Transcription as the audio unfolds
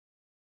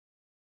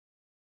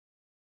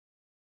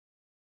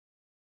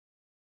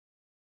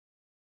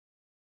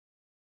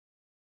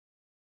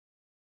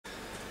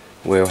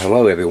Well,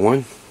 hello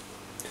everyone,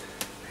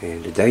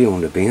 and today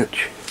on the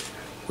bench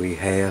we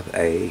have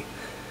a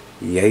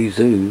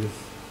Yaesu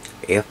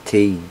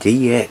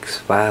FTDX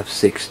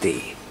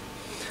 560.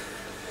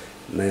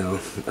 Now,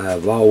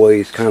 I've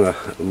always kind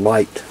of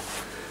liked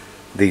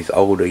these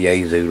older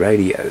Yaesu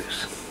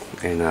radios,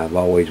 and I've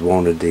always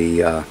wanted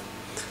the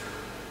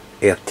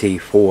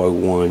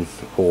FT401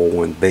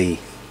 401B,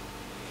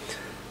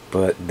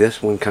 but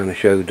this one kind of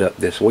showed up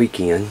this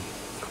weekend.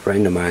 A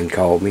friend of mine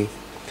called me,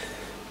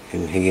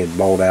 and he had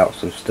bought out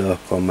some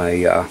stuff from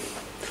a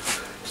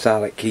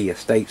silent key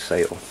estate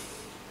sale,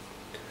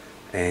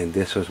 and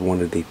this was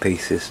one of the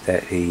pieces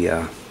that he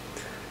had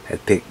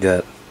picked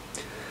up.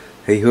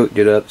 He hooked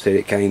it up, said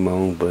it came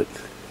on, but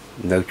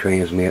no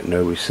transmit,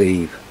 no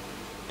receive.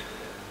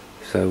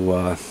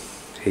 So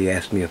he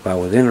asked me if I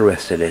was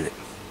interested in it.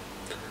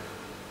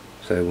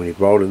 So when he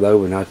brought it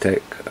over, and I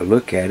took a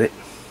look at it,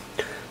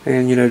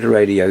 and you know, the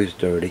radio's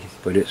dirty,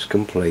 but it's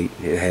complete.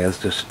 It has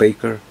the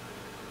speaker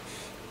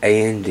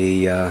and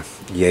the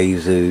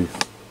Yaesu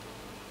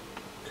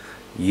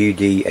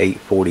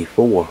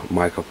UD844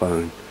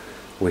 microphone,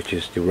 which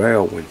is the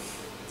rare one.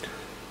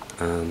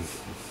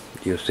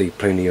 You'll see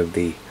plenty of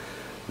the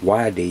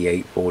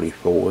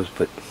YD844s,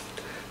 but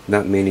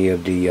not many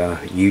of the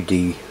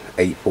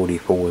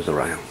UD844s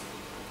around.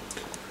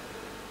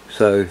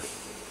 So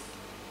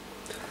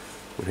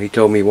when he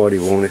told me what he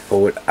wanted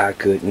for it, I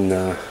couldn't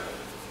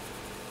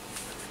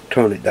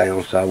turn it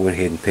down, so I went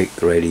ahead and picked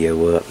the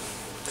radio up.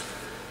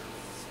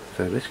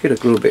 So let's get a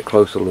little bit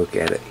closer look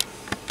at it.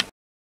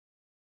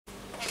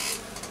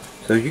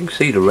 So you can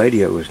see the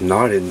radio is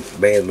not in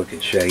bad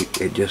looking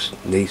shape. It just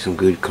needs some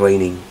good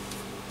cleaning.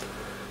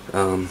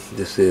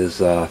 This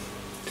is upper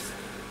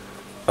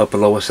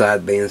lower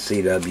sideband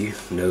CW,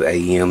 no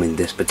AM in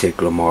this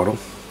particular model.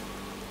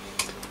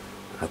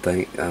 I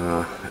think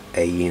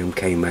AM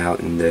came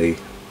out in the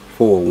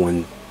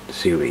 401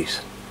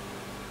 series,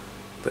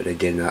 but they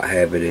did not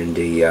have it in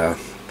the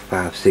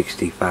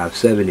 560,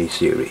 570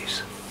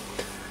 series.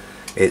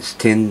 It's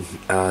 10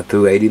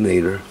 through 80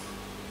 meter.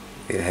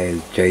 It has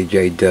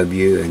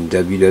JJW and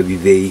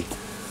WWV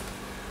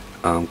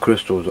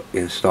crystals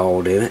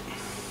installed in it.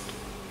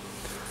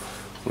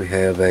 We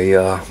have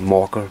a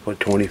marker for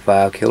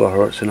 25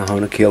 kilohertz and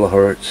 100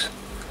 kilohertz.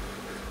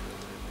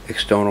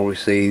 External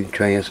receive,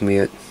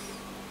 transmit,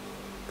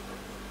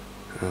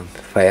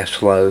 fast,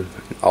 slow,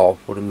 and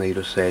off for the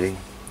meter setting.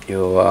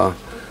 Your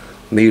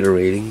meter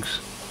readings.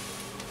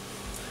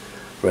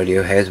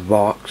 Radio has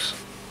Vox,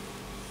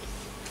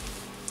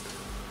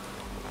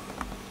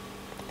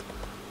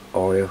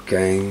 RF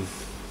gain,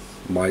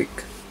 mic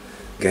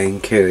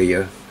gain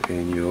carrier,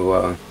 and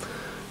your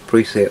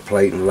preset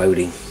plate and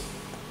loading.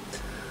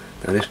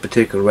 Now this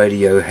particular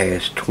radio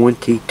has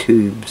 20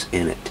 tubes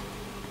in it.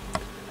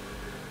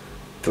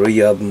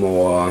 3 of them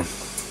are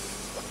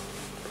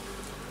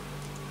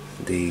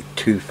the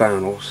 2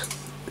 finals.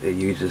 It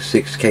uses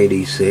 6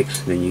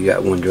 KD6, and then you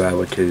got 1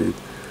 driver tube.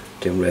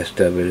 The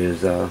rest of it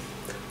is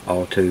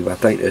all tube. I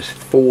think there's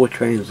 4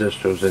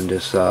 transistors in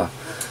this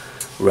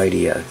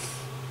radio.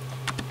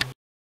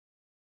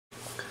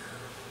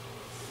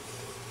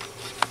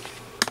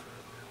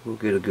 We'll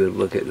get a good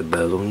look at the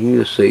bezel.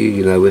 You'll see,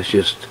 you know, it's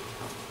just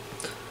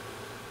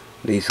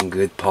needs some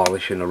good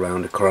polishing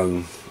around the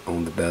chrome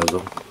on the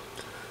bezel.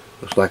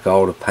 Looks like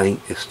all the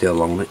paint is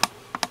still on it.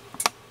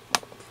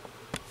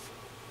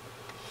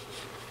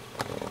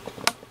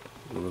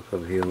 We'll look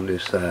over here on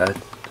this side.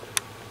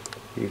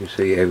 You can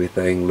see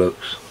everything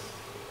looks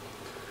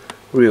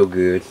real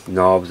good.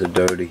 Knobs are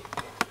dirty.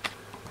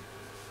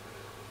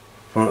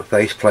 Front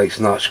faceplate's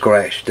not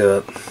scratched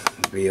up.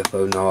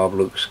 VFO knob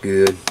looks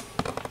good.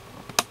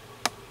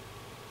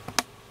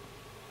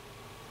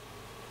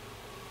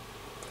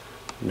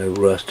 No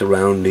rust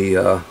around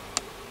the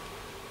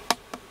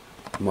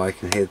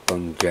mic and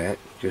headphone jack,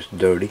 just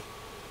dirty.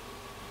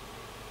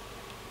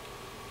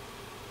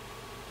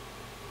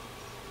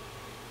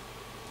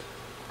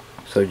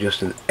 So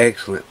just an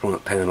excellent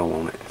front panel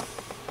on it.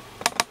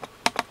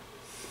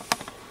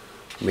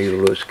 Meter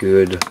looks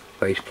good.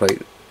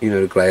 Faceplate, you know,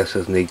 the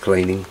glasses need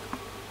cleaning.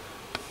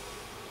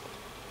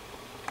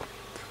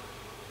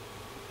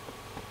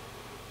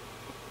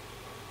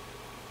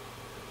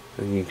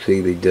 And you can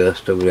see the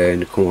dust over there in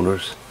the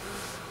corners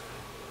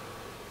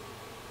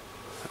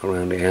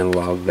around the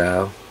analog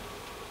dial.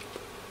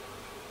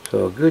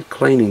 So a good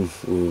cleaning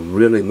will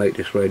really make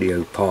this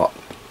radio pop.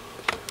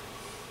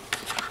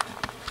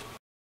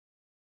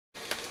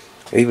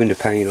 Even the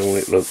paint on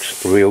it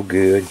looks real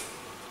good.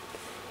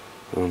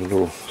 A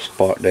little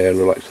spot there,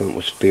 look like something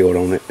was spilled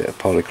on it. That'll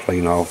probably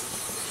clean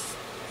off.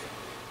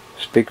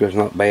 Speaker's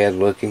not bad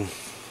looking.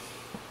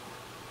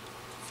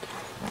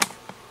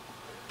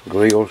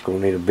 Grill's gonna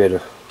need a bit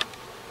of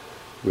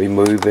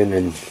removing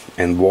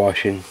and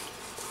washing.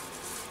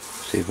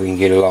 See if we can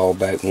get it all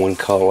back one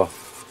color.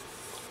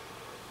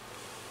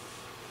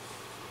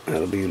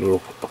 That'll be a little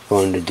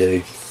fun to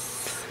do.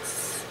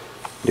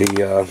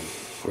 The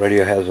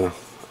radio has a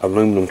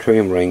aluminum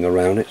trim ring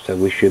around it, so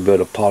we should be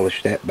able to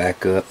polish that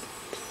back up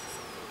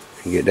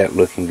and get that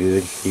looking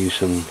good. Use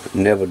some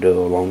Never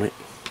Dull on it.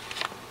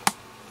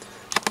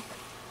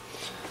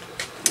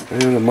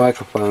 And the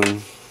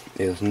microphone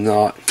is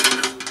not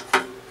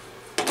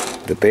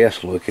the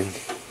best looking.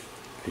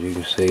 As you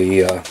can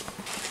see, a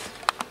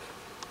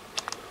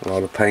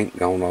lot of paint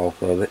gone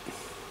off of it.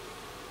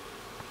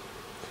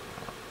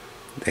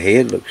 The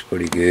head looks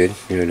pretty good.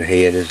 You know, the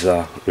head is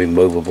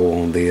removable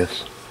on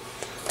this.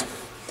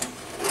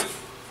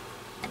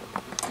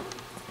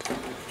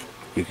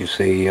 You can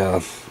see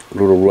a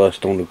little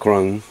rust on the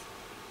chrome.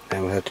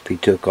 That will have to be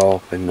took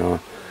off and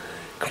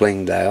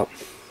cleaned out.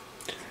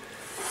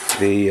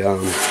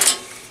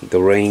 The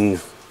ring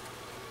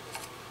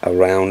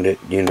around it,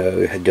 you know,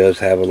 it does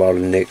have a lot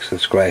of nicks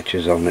and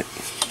scratches on it.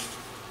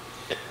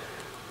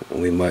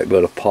 We might be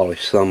able to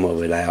polish some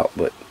of it out,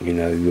 but you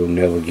know, you'll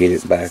never get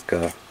it back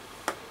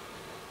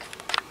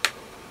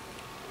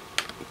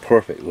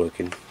perfect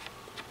looking.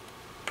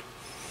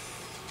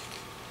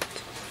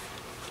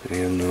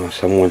 And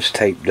someone's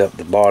taped up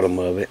the bottom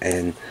of it,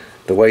 and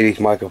the way these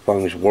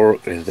microphones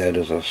work is that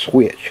there's a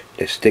switch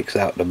that sticks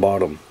out the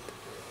bottom,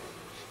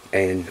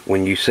 and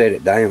when you set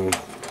it down,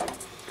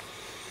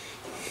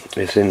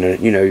 it's in the,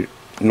 you know,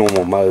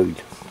 normal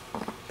mode.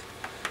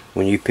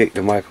 When you pick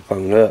the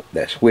microphone up,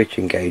 that switch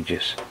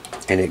engages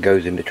and it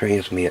goes into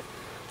transmit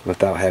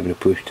without having to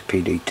push the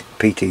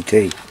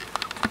PTT.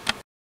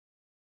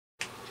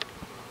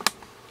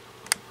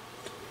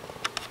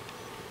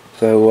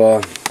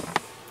 So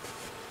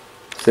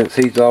since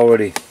he's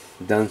already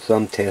done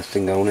some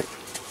testing on it,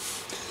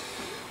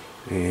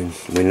 and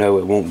we know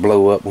it won't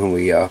blow up when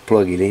we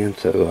plug it in,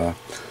 so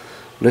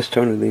let's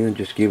turn it in,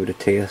 just give it a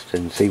test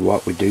and see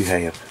what we do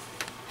have.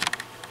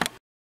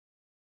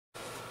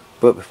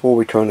 But before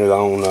we turn it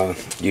on,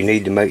 you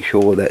need to make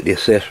sure that the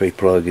accessory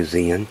plug is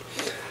in,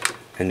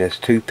 and there's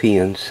 2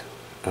 pins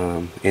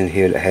in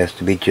here that has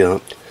to be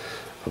jumped.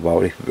 I've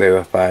already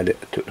verified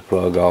it, took the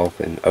plug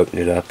off and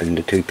opened it up, and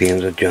the 2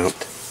 pins are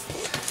jumped.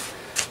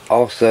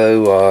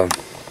 Also,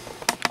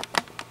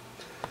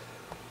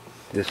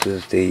 this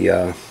is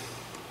the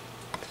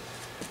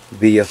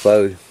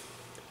VFO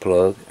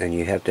plug, and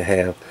you have to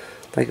have,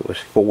 I think it was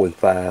 4 and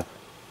 5.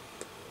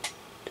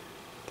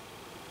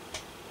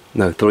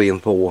 No, 3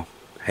 and 4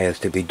 has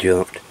to be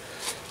jumped,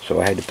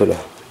 so I had to put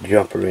a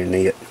jumper in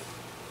it.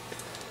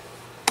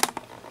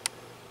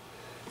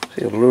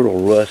 See a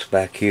little rust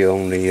back here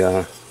on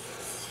the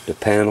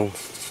panel.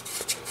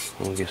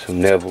 I'll get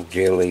some Neville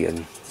jelly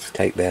and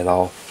take that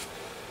off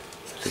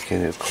so it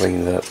can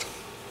clean it up.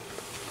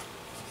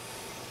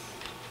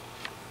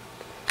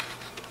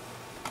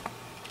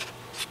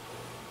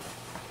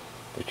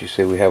 But you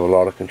see we have a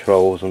lot of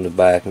controls on the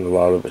back, and a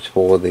lot of it's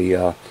for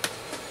the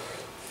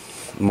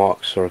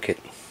Mach circuit,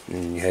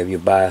 and you have your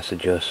bias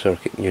adjust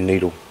circuit and your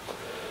needle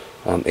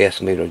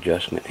S meter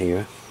adjustment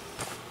here.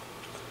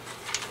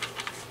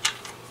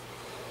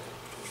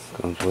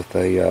 Comes with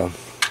a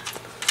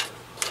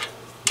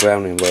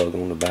grounding lug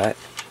on the back.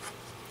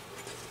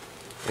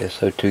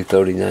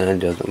 SO239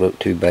 doesn't look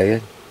too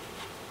bad.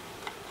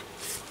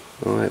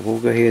 Alright, we'll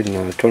go ahead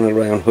and turn it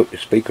around, hook the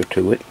speaker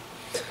to it.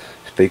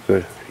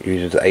 Speaker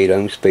uses an 8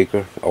 ohm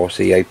speaker,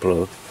 RCA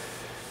plug,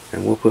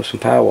 and we'll put some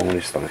power on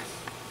this thing.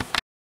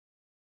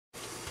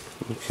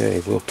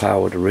 Okay, we'll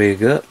power the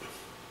rig up.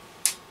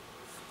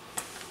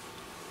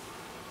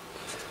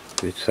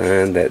 Good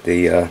sign that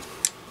the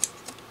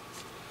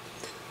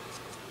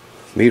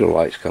meter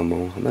lights come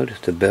on. I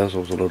noticed the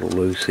bezel's a little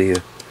loose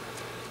here.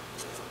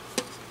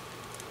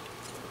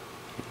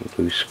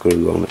 Loose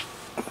screw on it.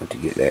 I'll have to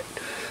get that.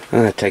 I'm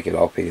going to take it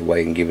off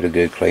anyway and give it a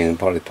good clean, and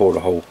probably pour the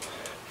whole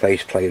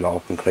face plate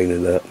off and clean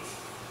it up.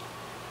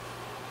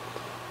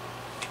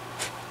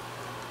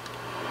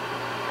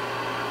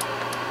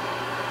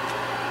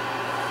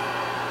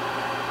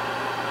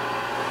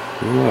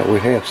 Alright, we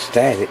have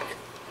static.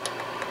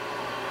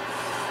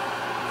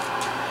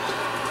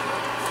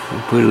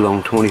 We'll put it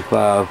on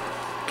 25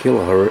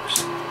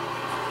 kilohertz.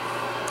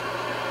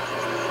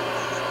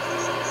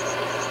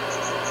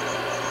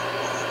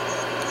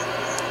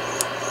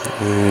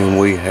 And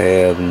we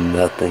have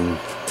nothing.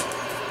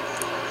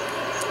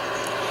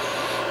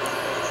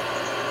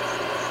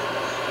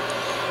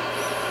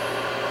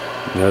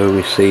 No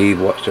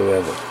receive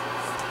whatsoever.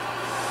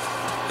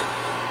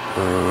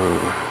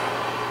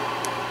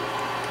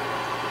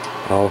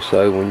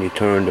 Also, when you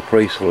turn to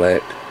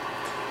pre-select,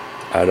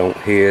 I don't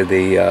hear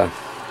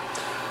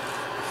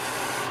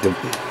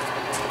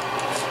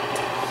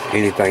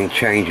anything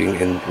changing.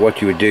 And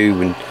what you would do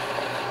when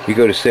you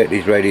go to set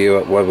these radio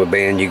up, whatever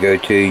band you go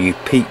to, you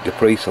peak the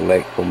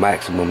pre-select for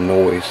maximum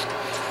noise,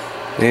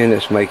 and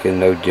it's making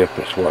no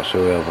difference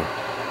whatsoever.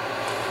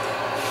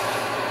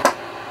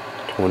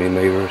 20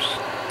 meters,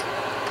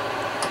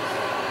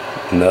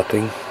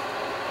 nothing.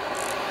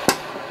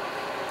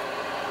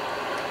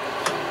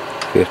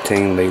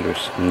 15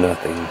 meters,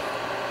 nothing.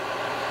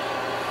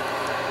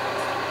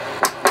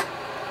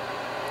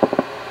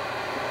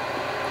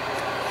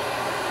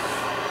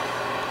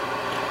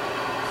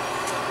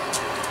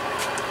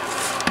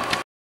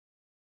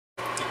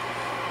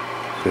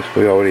 Since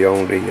we already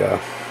on the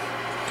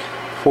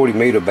 40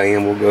 meter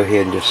band, we'll go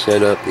ahead and just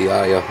set up the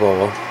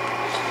IFR,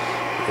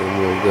 and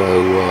we'll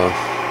go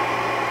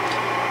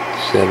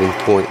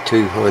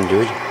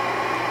 7.200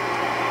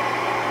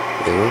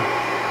 there,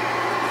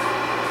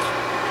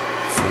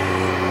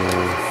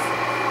 and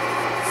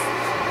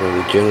go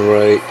to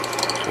generate,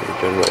 turn the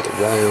generator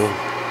down,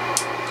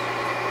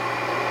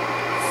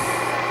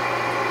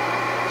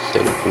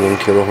 set it for 1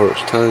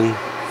 kilohertz tone.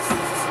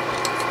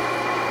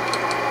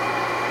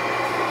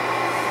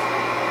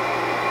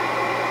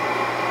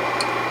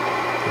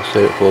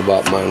 Set it for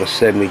about minus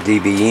 70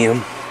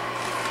 dBm.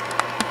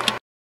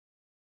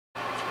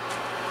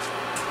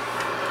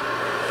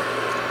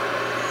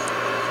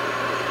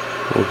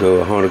 We'll go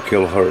 100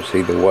 kilohertz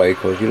either way,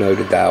 because you know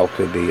the dial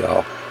could be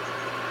off.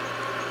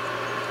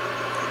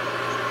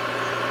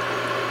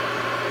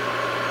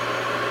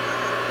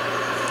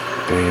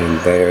 And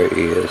there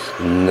is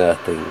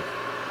nothing.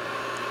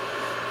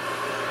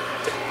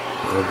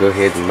 I'll go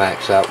ahead and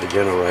max out the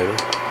generator.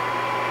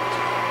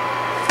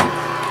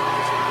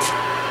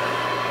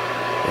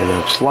 And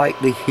I'm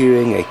slightly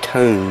hearing a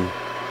tone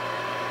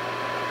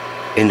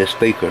in the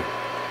speaker.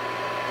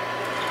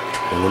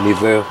 And let me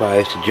verify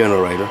it's the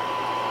generator.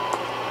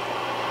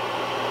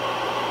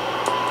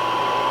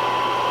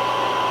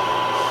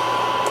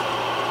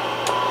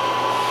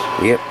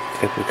 Yep,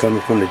 definitely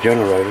coming from the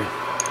generator.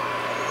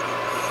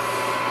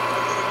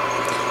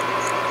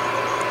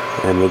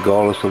 And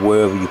regardless of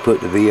wherever you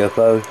put the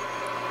VFO,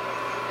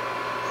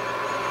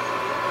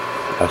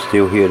 I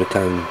still hear the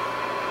tone.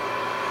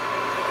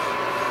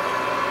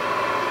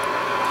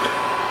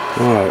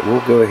 Alright,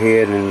 we'll go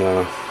ahead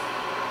and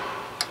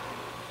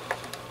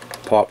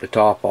pop the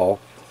top off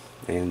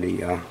and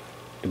the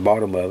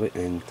bottom of it,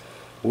 and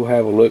we'll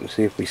have a look and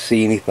see if we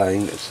see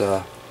anything that's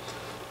out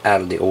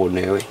of the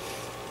ordinary.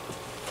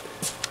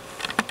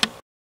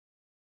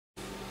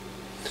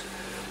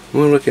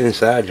 We're looking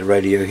inside the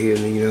radio here,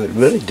 and you know, it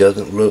really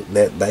doesn't look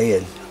that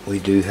bad. We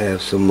do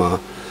have some, I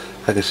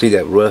can see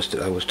that rust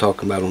that I was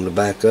talking about on the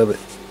back of it.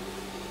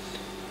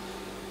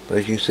 But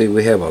as you can see,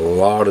 we have a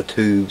lot of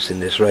tubes in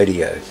this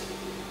radio.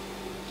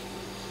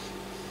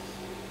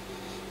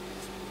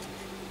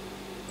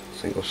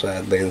 Single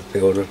sideband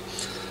filter.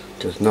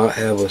 Does not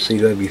have a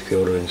CW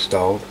filter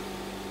installed.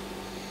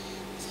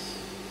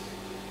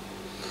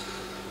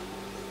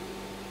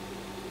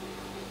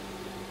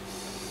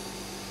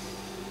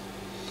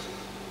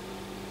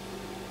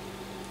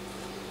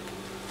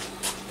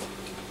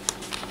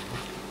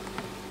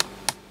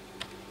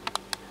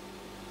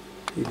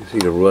 You can see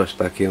the rust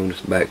back here on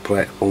this back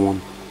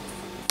platform.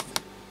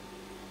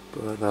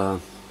 But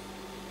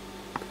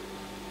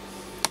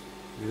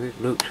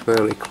it looks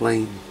fairly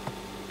clean.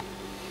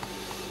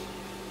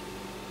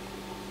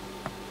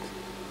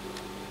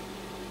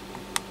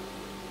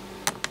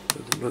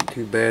 Doesn't look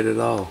too bad at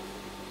all.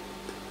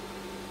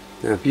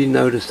 Now if you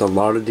notice, a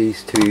lot of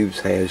these tubes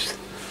has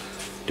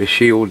the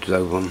shields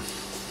over them.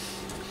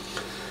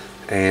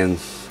 And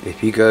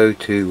if you go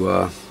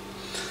to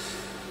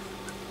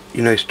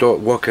you know, start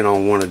working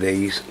on one of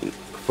these,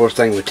 first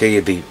thing we tell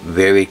you, be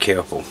very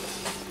careful,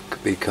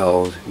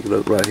 because if you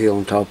look right here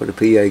on top of the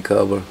PA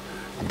cover,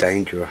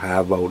 danger,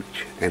 high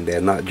voltage, and they're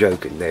not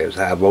joking. There's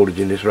high voltage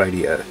in this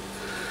radio.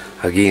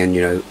 Again,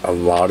 you know, a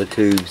lot of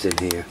tubes in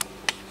here.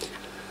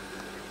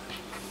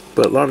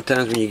 But a lot of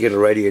times when you get a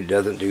radio that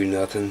doesn't do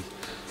nothing,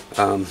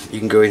 you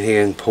can go in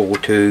here and pull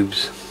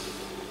tubes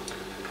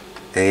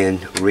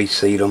and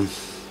reseat them.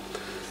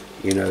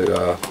 You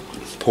know,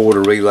 pour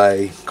the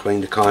relay, clean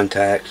the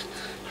contacts.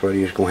 This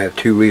radio's going to have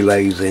 2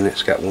 relays in it.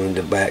 It's got one in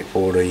the back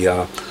for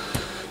the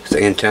it's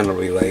the antenna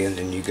relay, and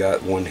then you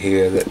got one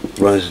here that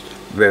runs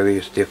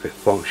various different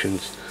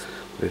functions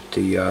with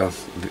the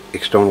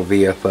external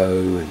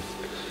VFO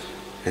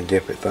and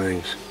different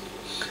things.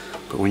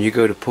 But when you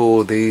go to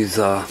pull these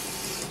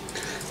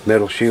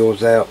metal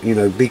shields out, you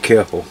know, be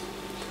careful.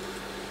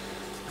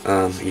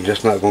 You're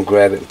just not going to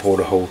grab it and pull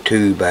the whole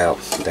tube out.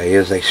 There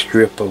is a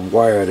strip of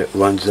wire that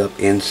runs up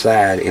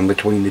inside, in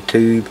between the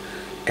tube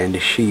and the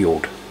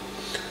shield.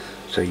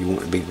 So you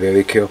want to be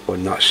very careful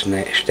and not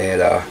snatch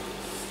that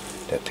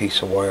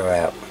piece of wire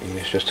out. And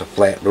it's just a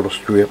flat little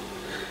strip.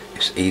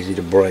 It's easy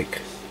to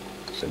break.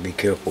 So be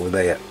careful with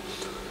that.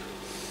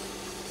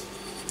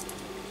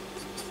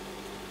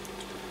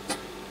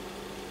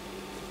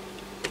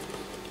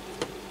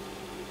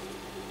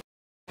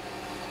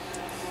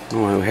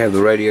 Alright, we have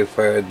the radio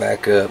fired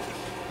back up.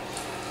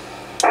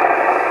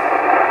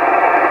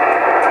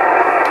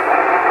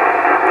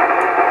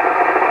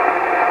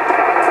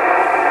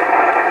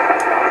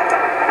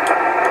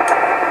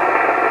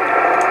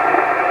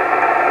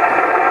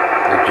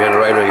 The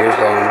generator is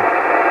on.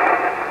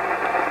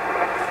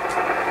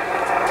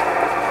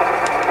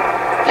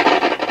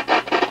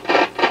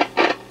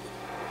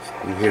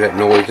 You hear that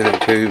noise in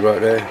that tube right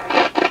there?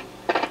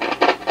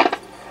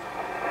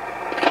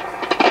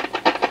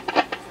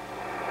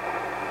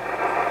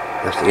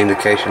 That's the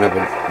indication of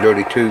a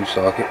dirty tube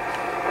socket.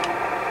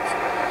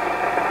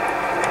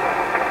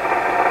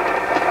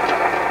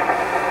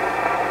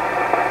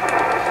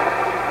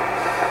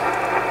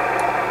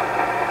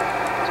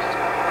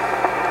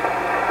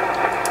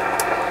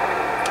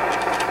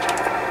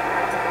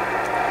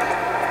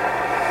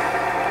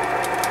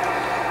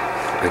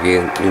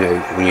 Again, you know,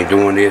 when you're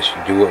doing this,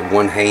 you do it with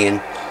one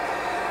hand.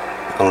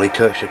 Only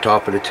touch the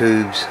top of the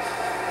tubes.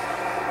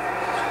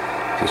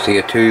 If you see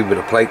a tube with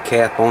a plate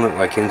cap on it,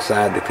 like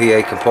inside the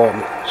PA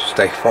compartment,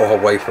 stay far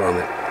away from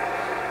it.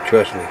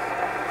 Trust me,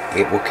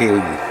 it will kill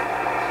you.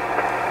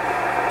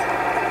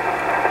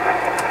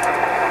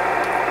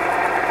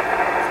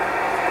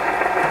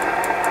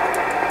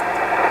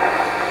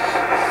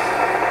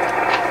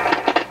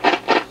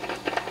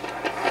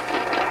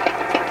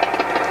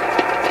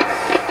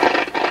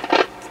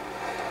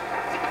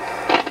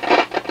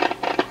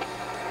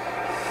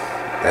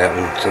 That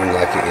one seems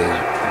like it is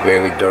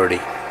very dirty.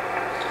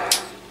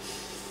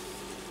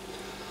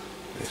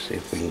 Let's see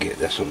if we can get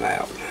this one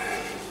out.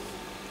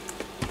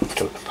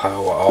 Took the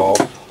power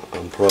off,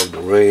 unplugged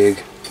the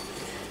rig.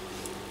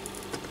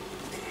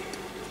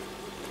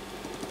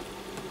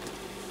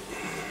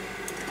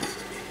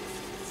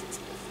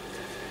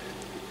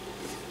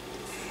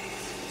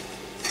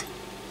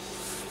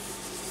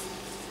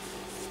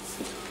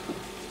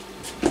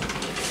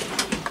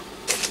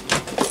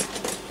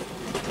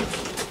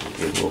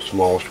 Get a little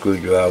small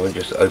screwdriver and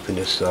just open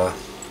this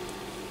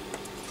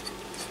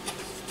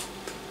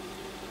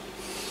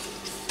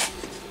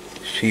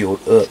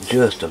shield up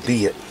just a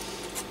bit.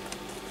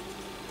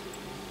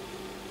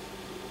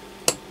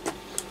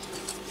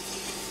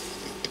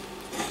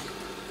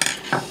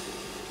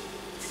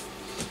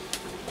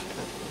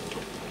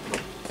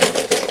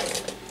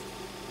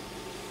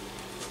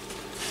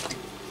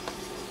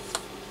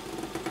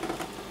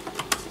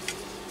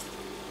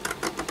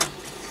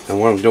 And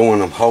what I'm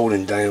doing, I'm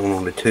holding down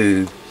on the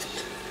tube,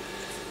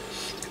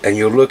 and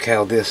you'll look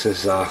how this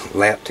is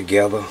lapped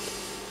together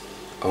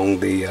on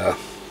the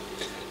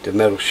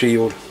metal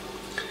shield.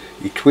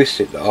 You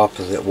twist it the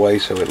opposite way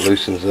so it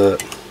loosens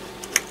up.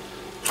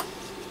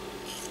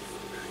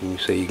 And you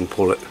see you can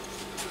pull it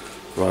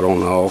right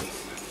on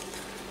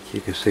off.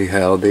 You can see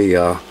how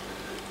the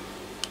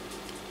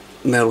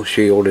metal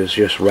shield is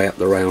just wrapped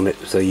around it,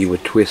 so you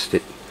would twist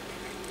it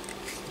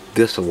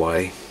this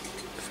way,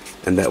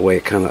 and that way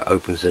it kind of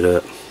opens it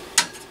up.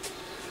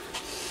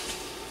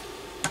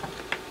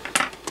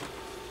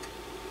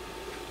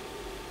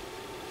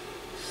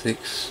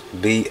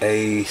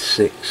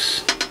 BA6.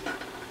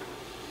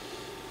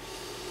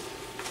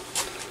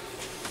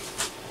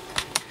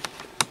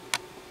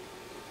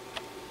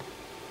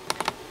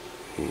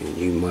 And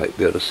you might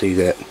be able to see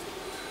that.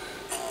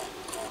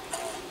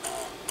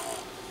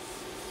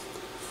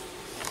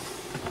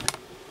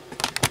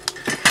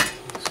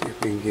 Let's see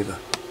if we can get a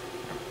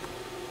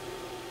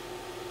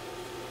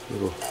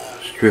little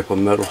strip of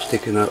metal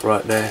sticking up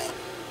right there.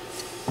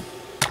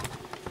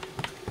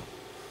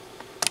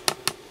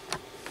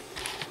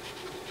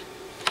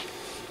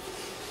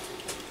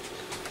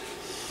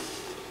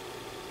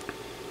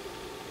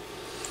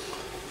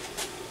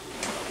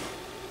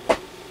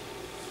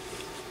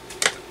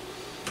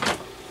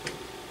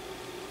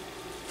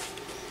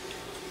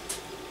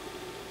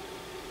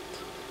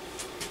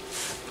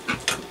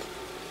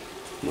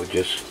 We'll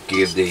just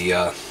give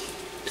the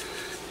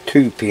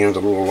 2 pins a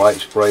little light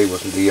spray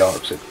with some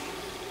deoxit.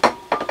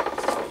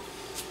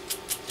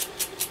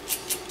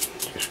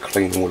 Just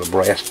clean them with a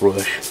brass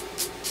brush.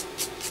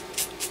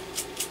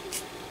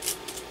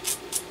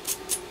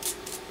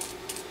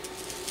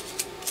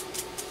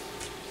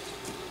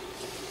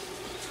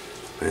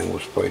 And we'll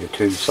spray the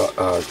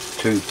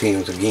 2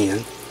 pins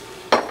again.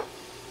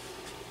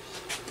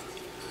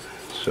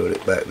 Set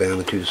it back down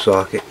into the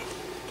socket.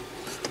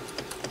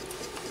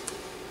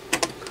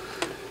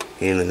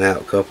 In and out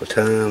a couple of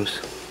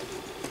times.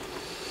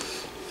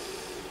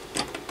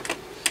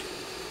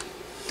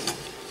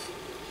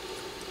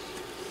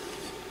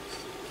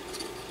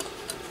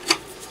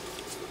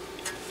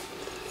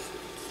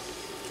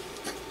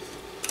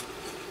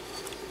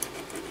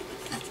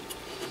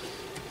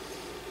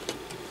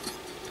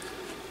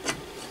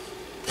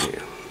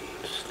 Yeah,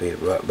 just leave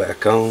it right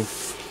back on.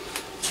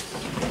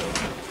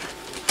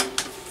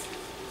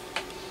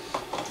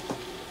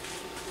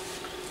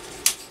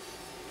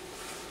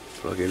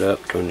 Plug it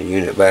up, turn the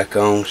unit back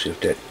on, see if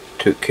that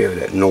took care of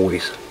that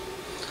noise.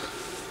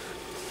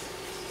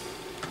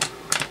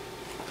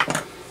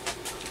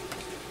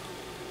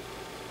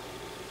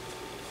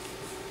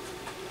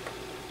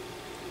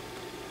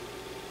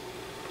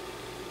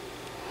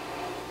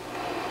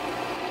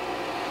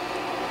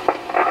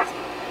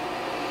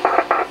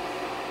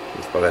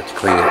 I'll have to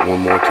clean it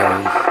one more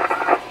time.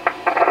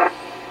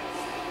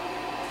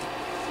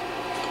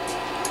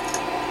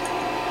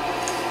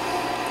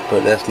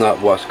 But that's not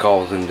what's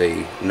causing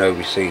the no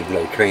receive,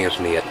 no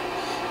transmit.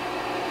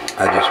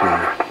 I just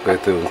want to go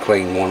through and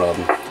clean one of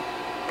them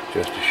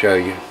just to show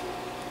you.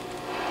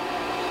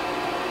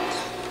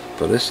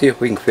 But let's see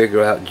if we can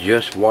figure out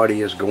just what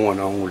is going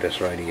on with this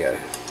radio.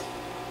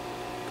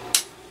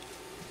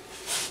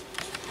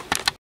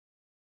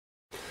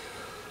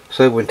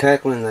 So when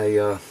tackling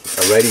a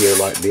radio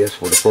like this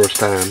for the first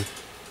time,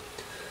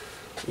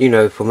 you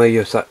know,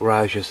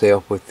 familiarize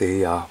yourself with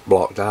the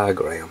block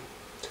diagram.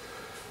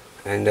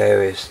 And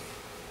there is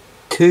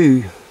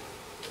 2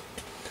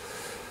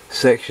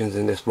 sections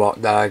in this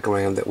block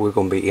diagram that we're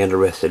going to be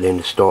interested in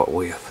to start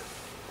with.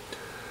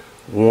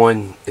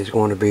 One is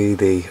going to be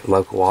the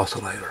local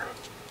oscillator.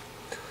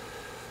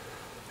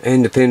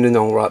 And depending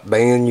on what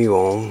band you're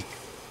on,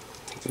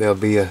 there'll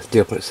be a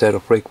different set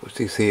of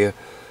frequencies here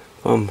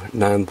from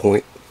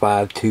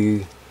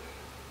 9.52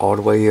 all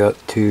the way up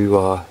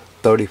to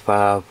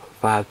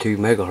 35.52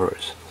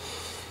 megahertz.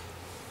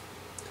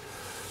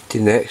 The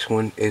next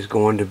one is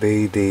going to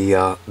be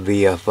the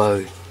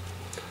VFO.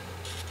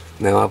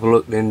 Now I've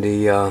looked in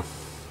the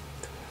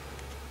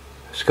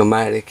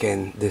schematic,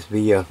 and this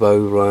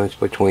VFO runs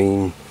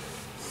between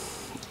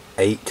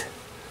 8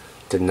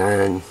 to 9,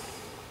 I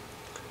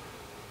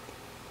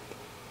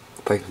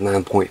think it's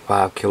 9.5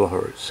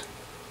 kilohertz.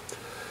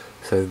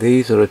 So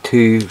these are the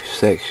two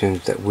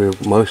sections that we're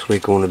mostly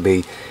going to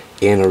be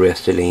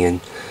interested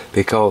in,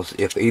 because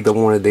if either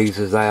one of these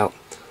is out,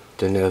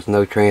 then there's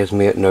no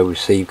transmit, no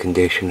receive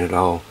condition at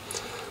all.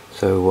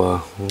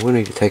 So we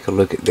need to take a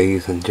look at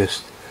these and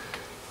just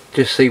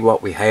see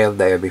what we have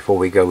there before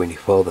we go any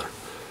further.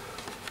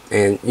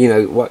 And you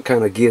know what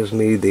kind of gives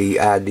me the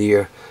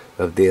idea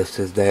of this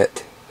is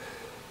that,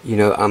 you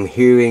know, I'm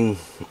hearing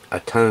a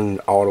tone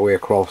all the way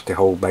across the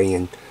whole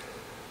band,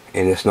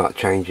 and it's not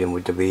changing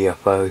with the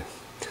VFO.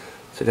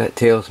 So that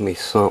tells me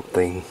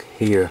something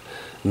here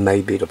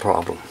may be the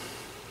problem.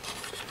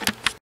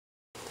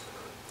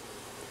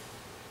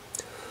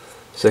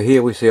 So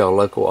here we see our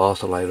local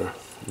oscillator,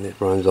 and it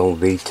runs on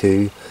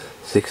V2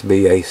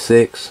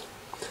 6BA6.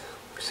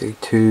 We see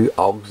 2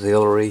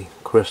 auxiliary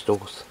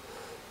crystals,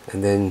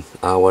 and then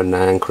our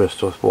 9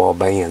 crystals for our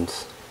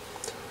bands.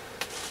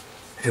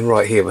 And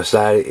right here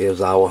beside it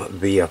is our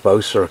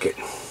VFO circuit.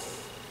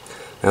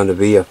 Now the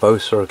VFO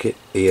circuit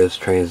is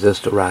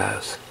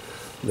transistorized.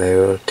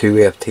 There are 2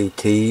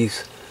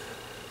 FTTs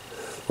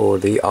for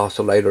the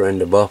oscillator and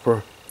the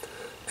buffer,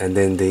 and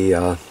then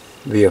the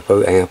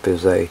VFO amp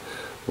is a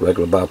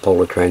regular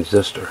bipolar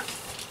transistor.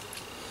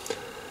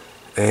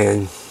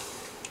 And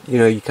you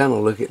know, you kind of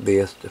look at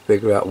this to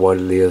figure out what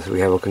it is. We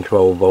have a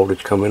control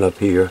voltage coming up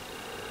here.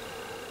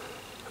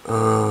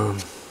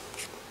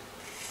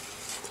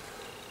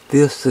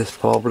 This is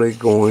probably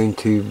going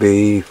to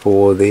be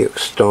for the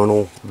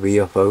external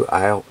VFO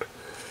out,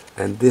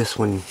 and this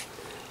one,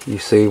 you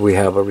see we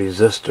have a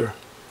resistor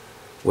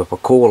with a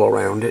coil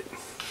around it.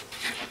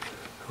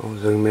 I'll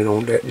zoom in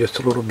on that just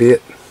a little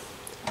bit.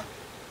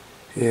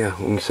 Yeah,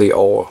 we can see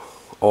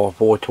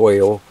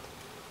R412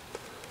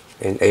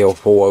 and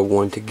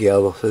L401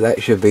 together, so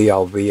that should be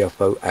our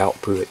VFO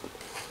output,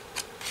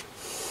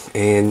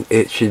 and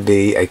it should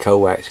be a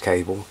coax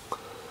cable.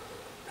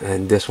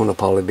 And this one will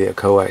probably be a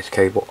coax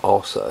cable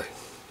also.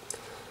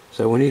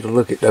 So we need to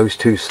look at those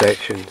two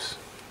sections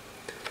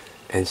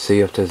and see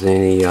if there's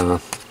any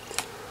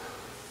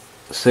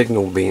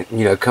signal being,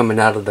 you know, coming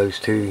out of those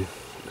two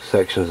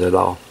sections at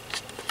all.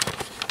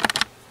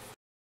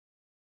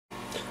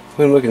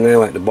 We're looking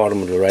now at the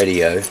bottom of the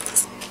radio,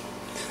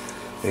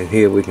 and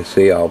here we can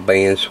see our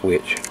band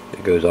switch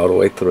that goes all the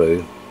way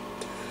through.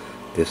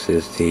 This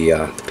is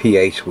the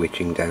PA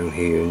switching down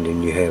here, and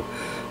then you have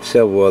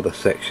several other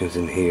sections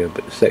in here,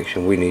 but the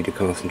section we need to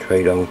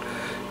concentrate on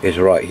is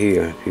right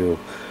here. If you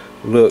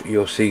look,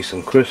 you'll see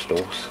some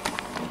crystals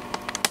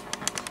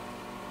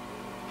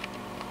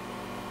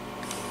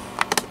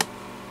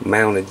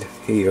mounted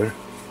here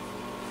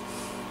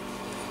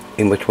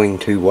in between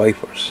 2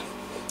 wafers,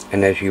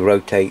 and as you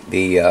rotate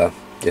the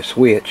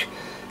switch,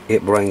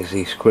 it brings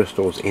these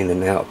crystals in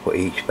and out for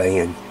each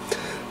band.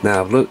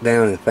 Now I've looked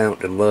down and found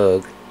the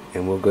lug,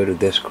 and we'll go to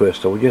this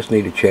crystal. We just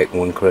need to check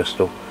one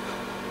crystal.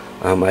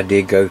 I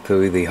did go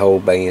through the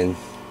whole band,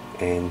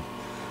 and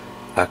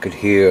I could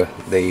hear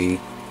the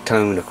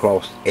tone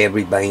across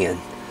every band.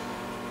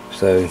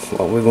 So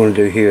what we're going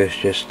to do here is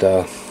just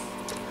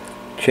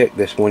check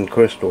this one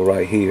crystal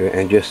right here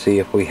and just see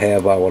if we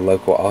have our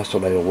local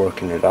oscillator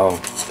working at all.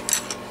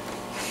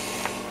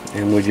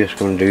 And we're just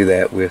going to do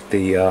that with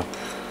the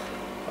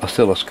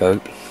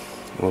oscilloscope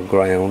or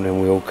ground, and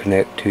we'll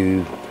connect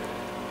to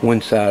one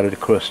side of the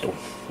crystal,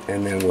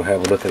 and then we'll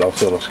have a look at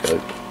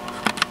oscilloscope.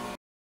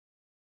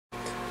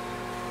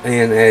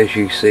 And as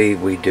you see,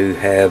 we do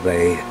have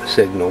a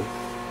signal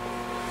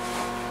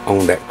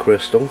on that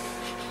crystal,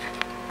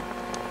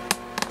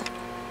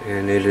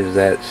 and it is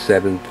at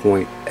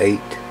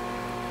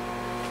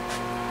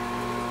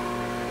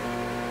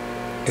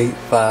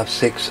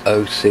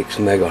 7.85606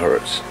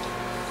 megahertz.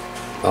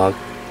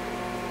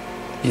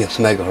 Yes,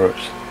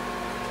 megahertz.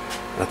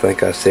 I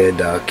think I said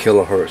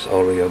kilohertz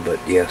earlier, but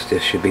yes,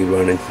 this should be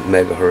running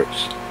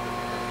megahertz.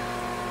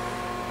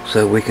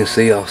 So we can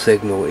see our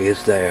signal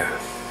is there.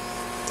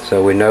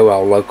 So we know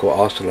our local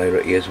oscillator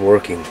is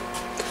working,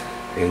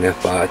 and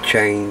if I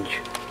change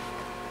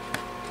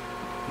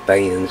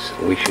bands,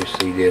 we should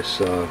see this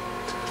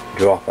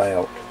drop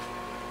out,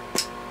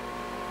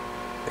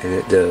 and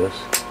it does.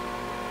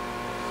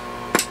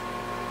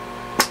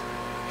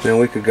 Now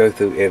we could go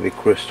through every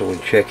crystal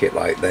and check it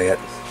like that.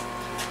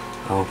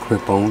 I'll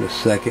clip on the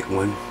second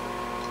one.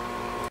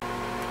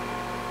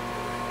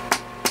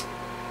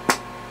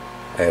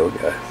 There we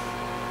go.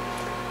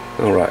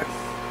 Alright,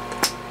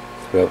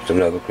 so that's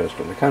another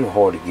crystal. They're kind of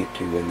hard to get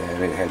to in there. I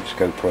didn't have the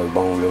scope probe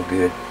on real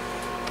good.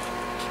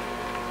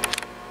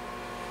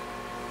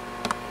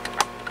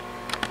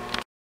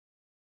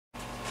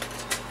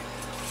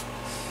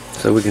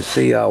 So we can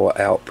see our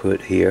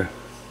output here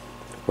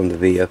from the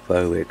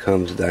VFO. It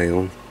comes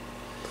down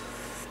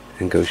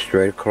and goes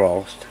straight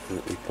across.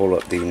 Let me pull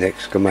up the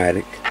next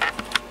schematic.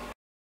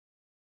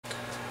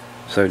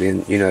 So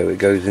then, you know, it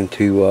goes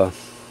into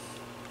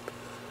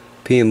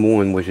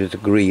PM1, which is the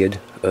grid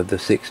of the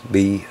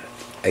 6BA6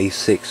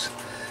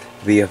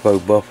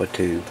 VFO buffer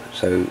tube.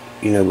 So,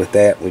 you know, with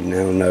that, we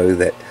now know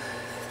that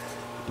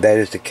that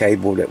is the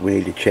cable that we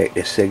need to check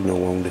the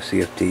signal on to see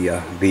if the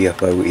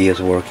VFO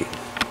is working.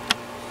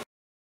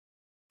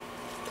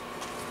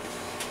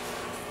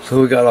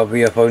 So we got our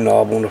VFO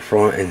knob on the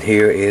front, and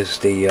here is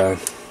the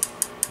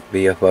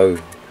VFO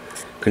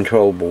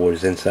control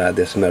boards inside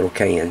this metal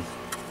can,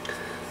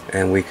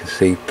 and we can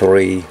see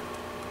 3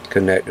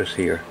 connectors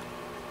here,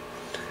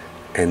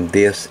 and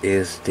this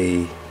is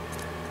the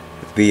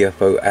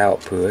VFO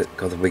output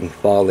because we can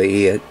follow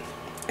it,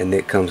 and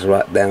it comes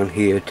right down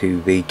here to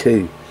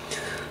V2,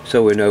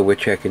 so we know we're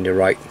checking the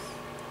right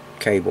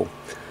cable.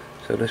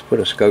 So let's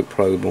put a scope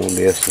probe on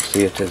this to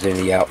see if there's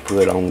any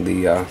output on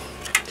the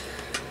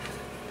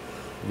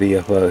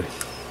VFO.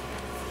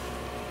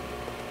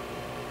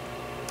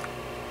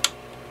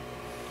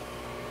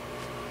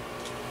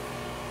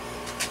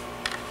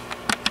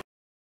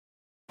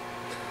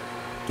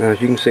 Now,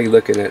 as you can see,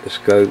 looking at the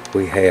scope,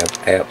 we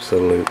have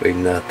absolutely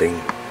nothing.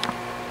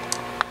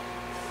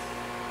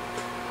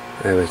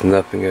 There is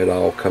nothing at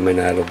all coming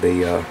out of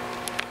the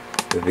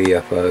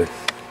VFO.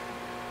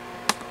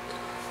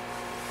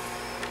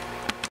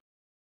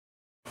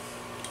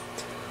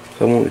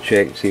 So I want to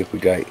check and see if we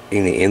got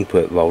any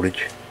input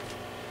voltage.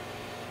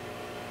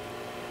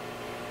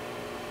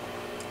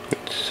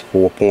 It's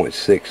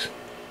 4.6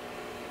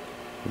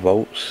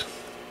 volts.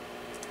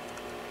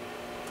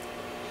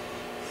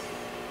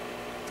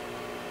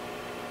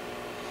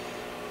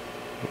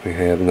 We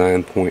have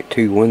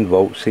 9.21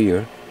 volts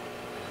here,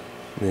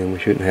 and we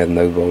shouldn't have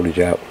no voltage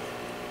out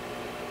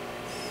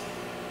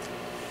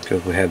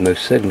because we have no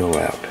signal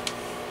out.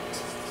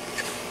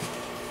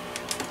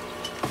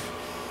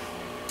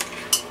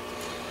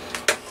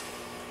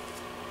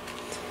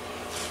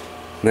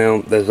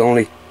 Now, there's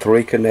only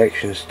 3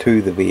 connections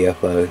to the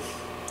VFO,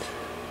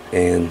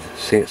 and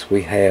since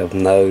we have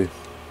no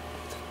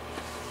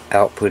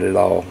output at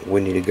all, we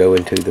need to go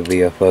into the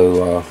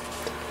VFO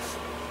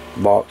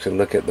box and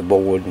look at the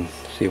board and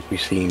see if we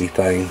see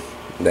anything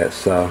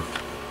that's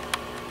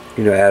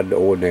you know, out of the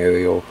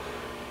ordinary or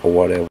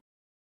whatever.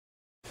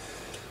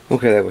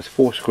 Okay, there was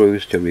 4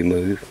 screws to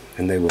remove,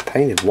 and they were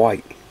painted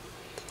white,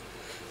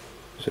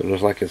 so it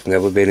looks like it's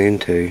never been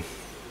into.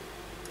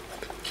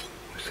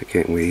 So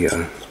can't we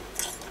get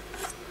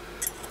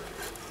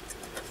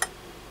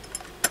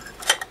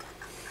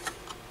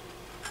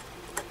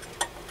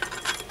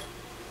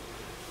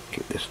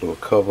this little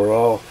cover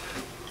off?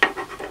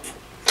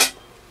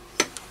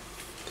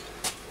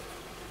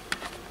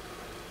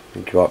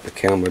 And drop the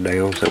camera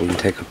down so we can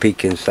take a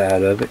peek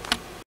inside of it.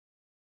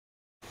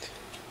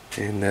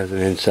 And there's an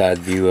inside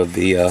view of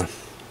the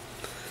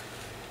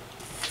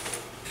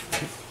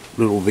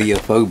little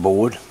VFO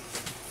board.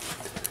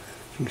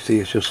 You can see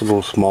it's just a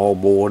little small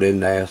board in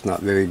there. It's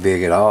not very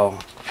big at all.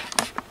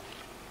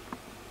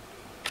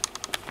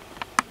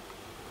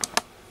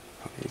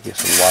 Let me get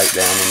some light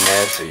down in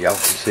there so y'all can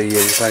see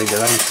everything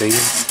that I'm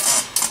seeing.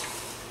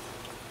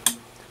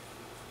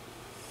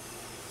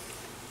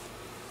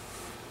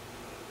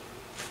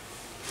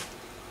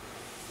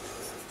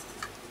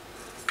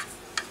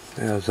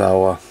 There's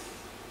our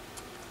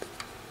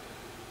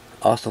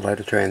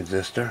oscillator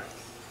transistor.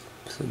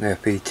 It's an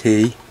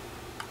FET.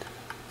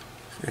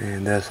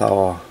 And that's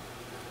our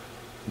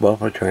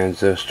buffer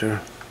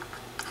transistor.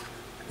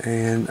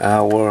 And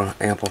our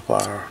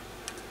amplifier.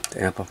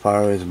 The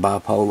amplifier is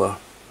bipolar.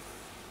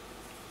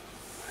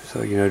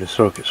 So you know the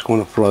circuit's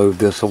going to flow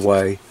this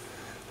way.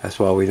 That's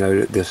why we know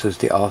that this is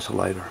the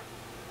oscillator.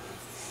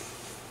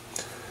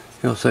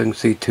 You also can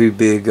see 2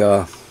 big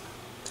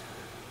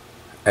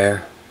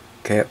air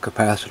cap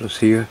capacitors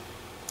here.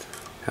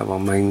 Have our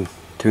main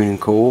tuning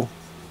coil.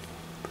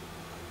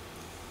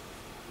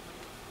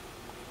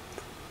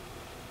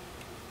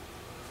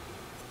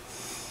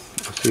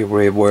 I see a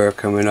red wire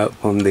coming up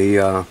from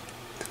the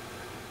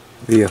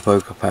VFO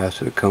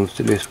capacitor. Comes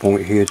to this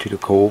point here to the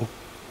coil.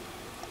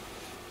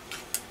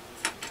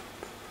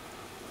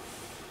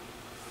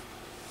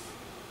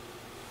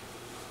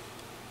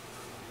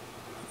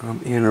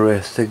 I'm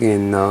interested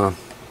in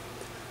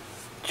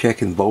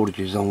checking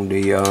voltages on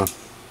the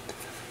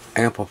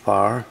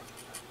amplifier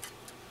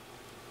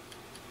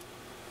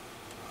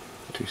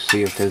to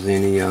see if there's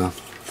any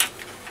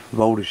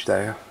voltage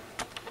there.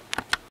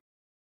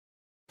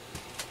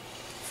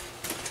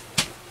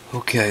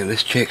 Okay,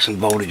 let's check some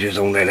voltages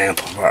on that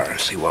amplifier and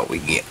see what we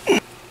get.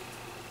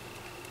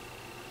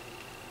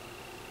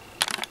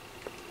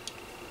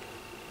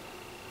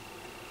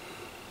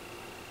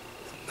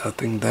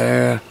 Nothing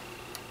there.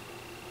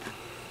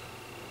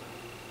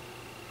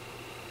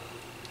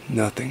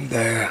 Nothing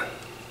there.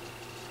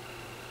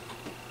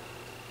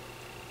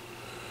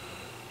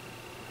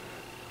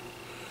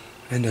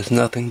 And there's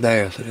nothing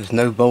there, so there's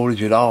no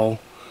voltage at all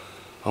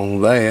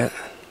on that.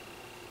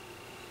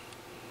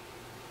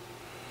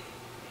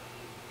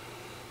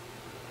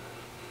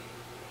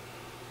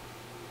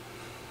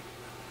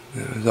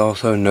 There's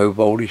also no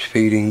voltage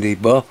feeding the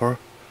buffer.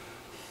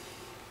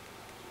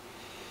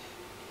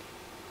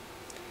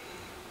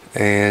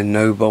 And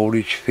no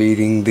voltage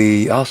feeding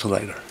the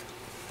oscillator.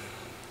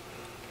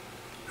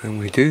 And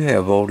we do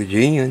have voltage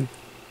in.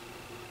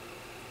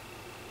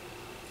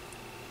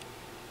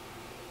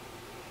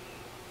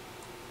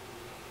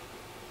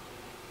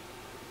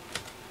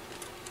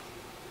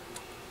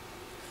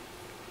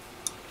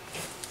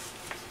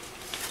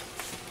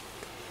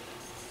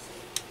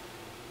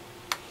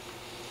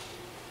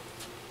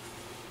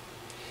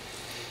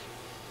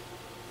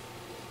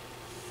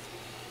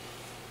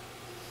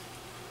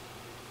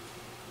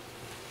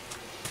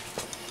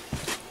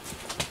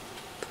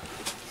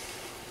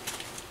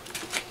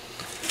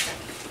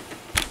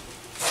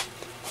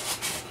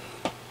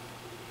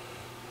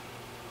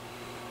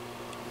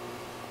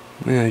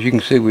 Yeah, as you can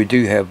see, we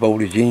do have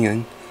voltage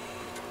in,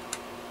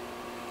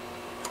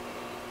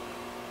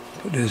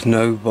 but there's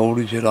no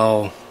voltage at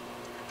all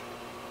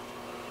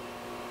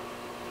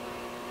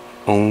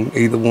on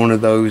either one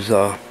of those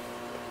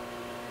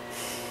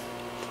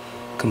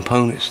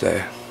components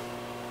there.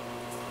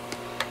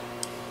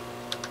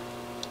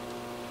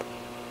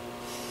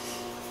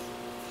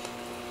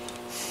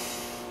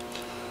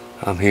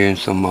 I'm hearing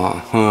some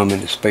hum in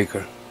the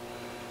speaker.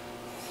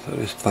 So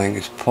this thing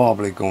is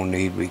probably going to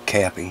need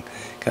recapping.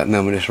 Got to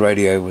remember, this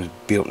radio was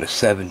built in the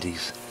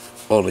 70s,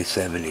 early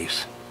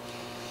 70s.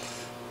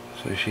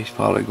 So she's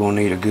probably going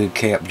to need a good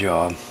cap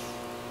job.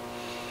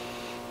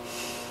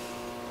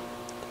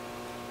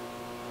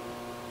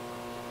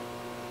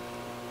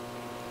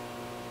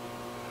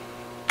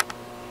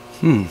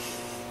 Let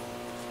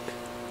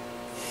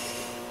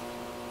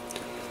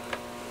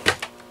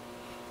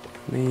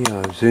me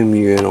zoom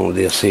you in on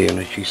this here and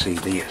let you see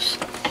this.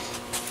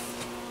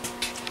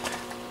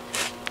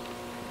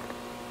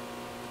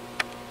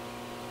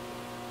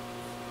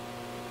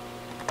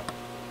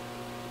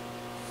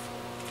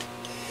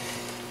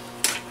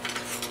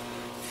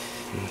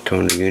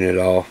 Turn the unit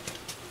off.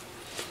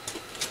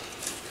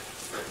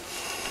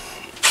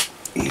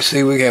 You can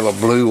see we have a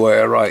blue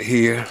wire right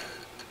here.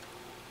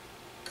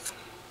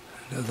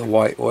 There's a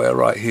white wire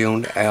right here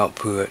on the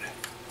output.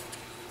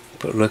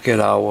 But look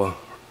at our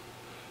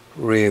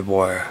red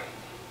wire.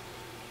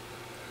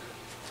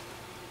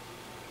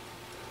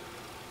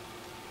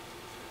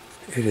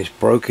 It is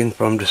broken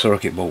from the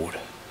circuit board,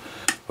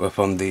 or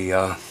from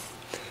the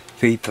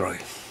feed through.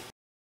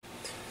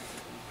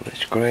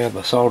 Let's grab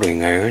a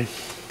soldering iron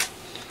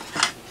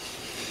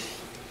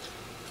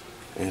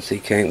and see,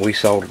 can't we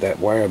solder that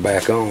wire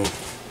back on?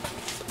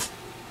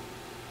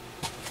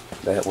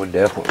 That would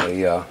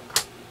definitely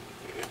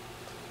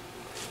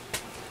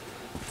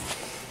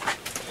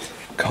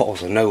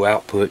cause a no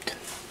output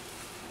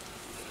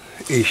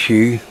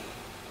issue.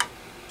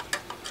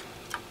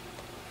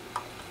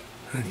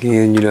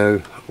 Again, you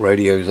know,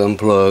 radio's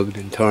unplugged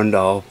and turned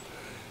off.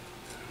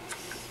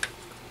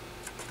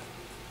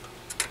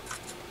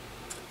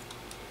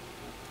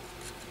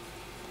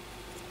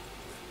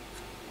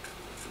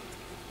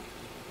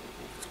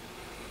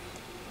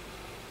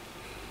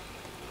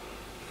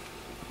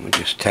 I'm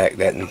gonna just tack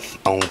that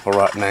on for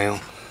right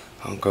now.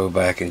 I'll go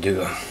back and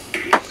do a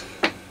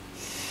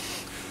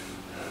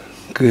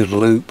good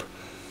loop.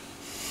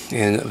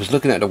 And I was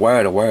looking at the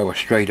wire was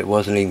straight. It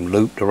wasn't even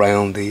looped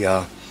around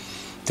the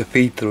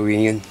feed through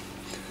end,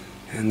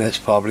 and that's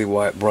probably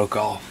why it broke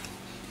off.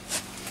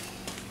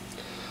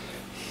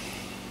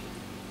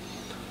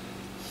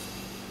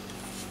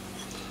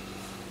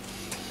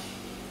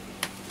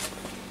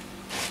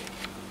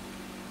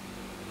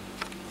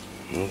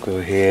 I'll go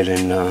ahead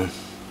and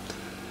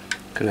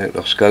connect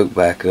the scope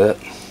back up.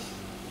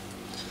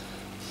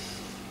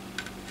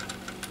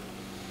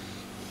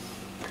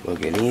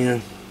 Plug it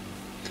in.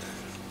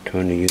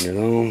 Turn the unit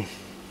on.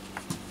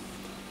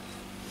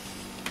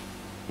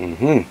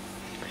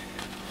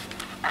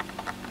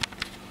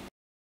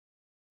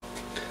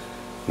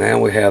 Now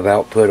we have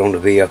output on the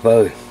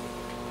VFO.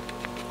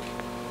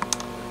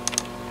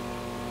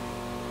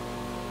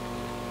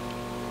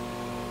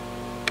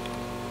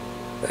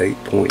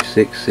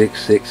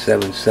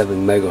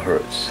 .66677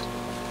 megahertz.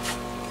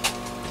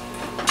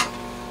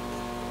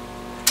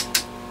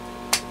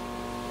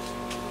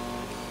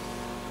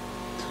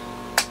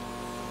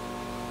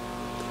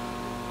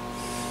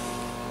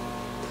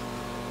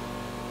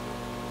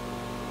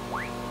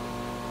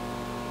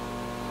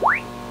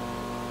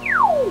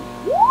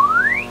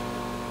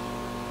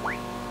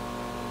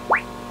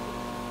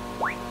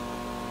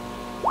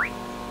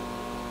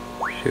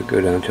 Should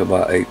go down to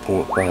about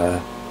 8.5.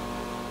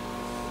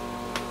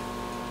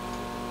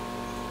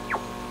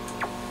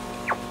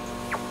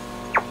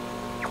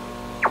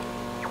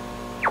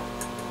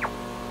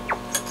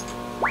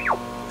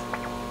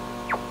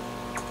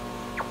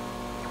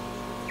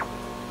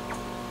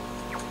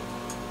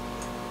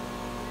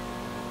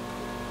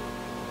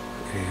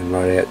 and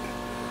right at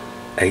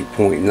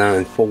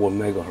 8.94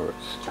 megahertz.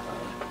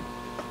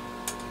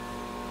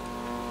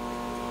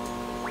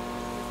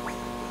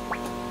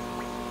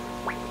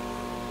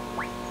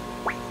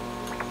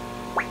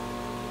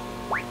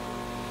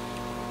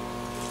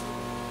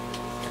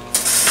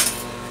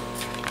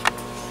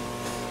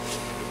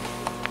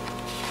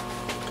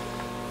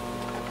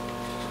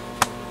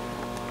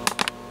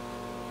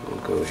 We'll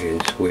go ahead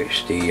and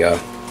switch the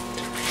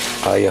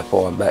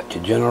IFR back to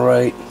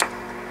generate.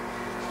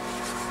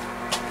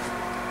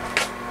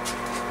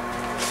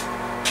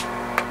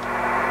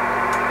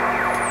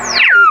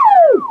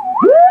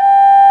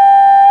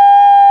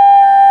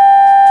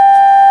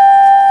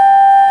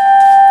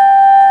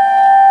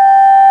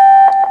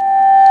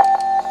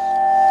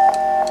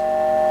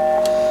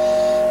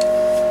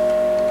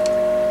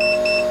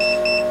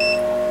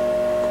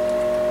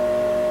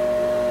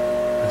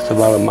 That's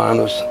about a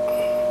minus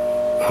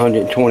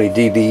 120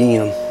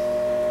 dBm,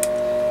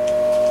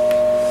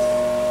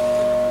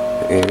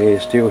 and it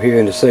is still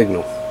hearing the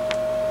signal.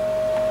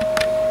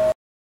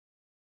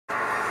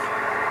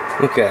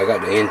 Okay, I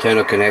got the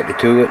antenna connected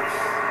to it,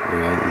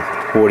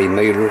 40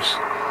 meters.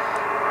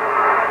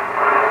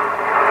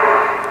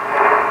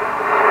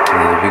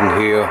 And as you can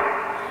hear,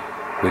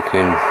 we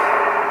can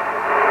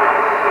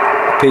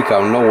peak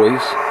our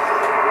noise.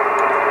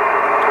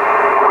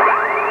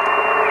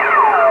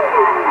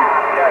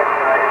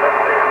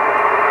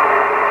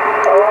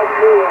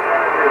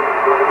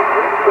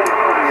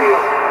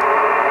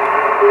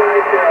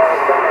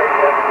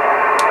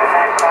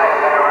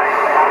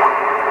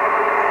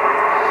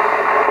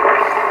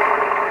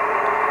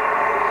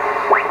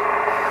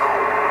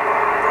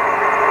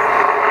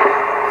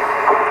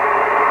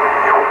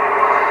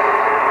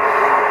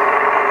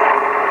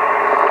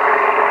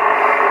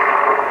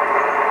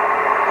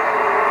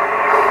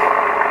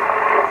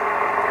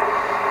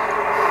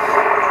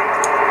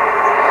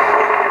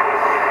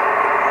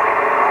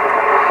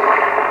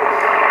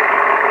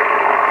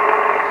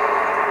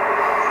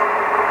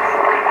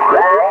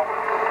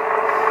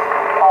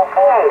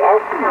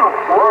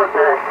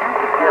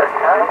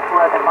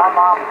 My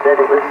mom said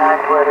it was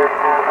nice weather.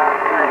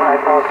 I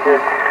thought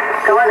this.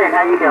 Come on in,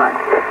 how you doing?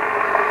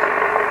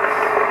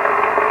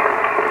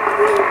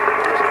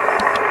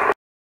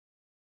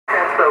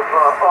 And so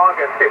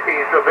August, if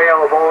he's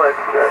available, and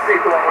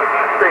he's one with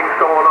things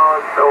going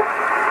on, so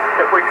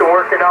if we can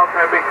work it out,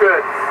 that'd be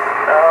good.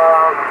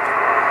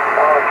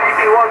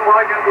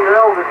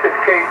 GD1YWL, this is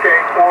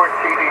KJ4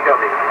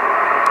 GDW.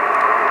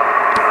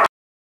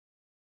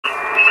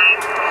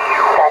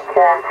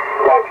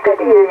 That's good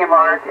to hear you,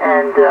 Mark.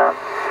 And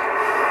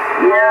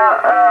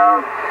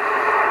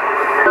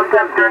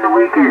sometimes during the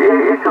week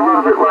it's a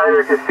little bit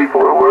lighter because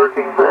people are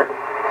working, but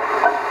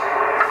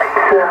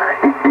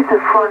it's a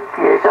fun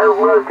gig. I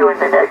love doing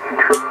the next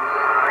trip.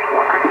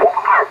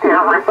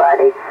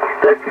 Everybody,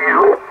 that's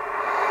you.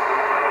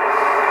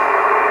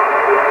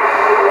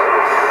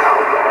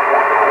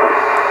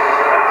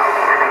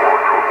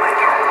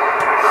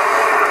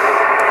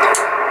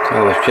 So I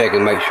was checking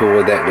to make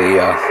sure that the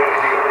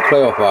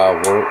clarifier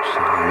works,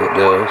 and it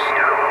does.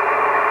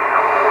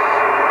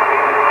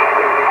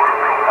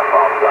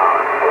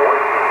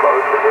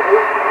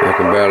 I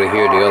can barely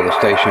hear the other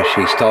station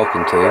she's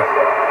talking to,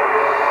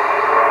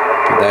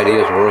 but that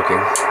is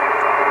working.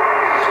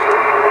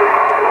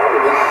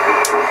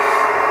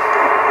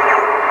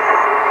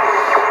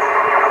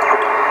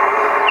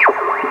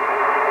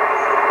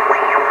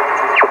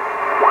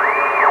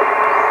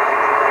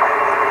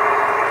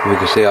 We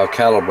can see our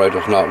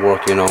calibrator's not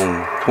working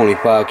on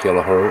 25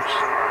 kilohertz.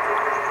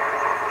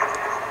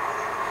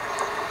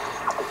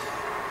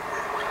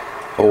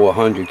 Or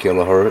 100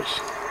 kilohertz.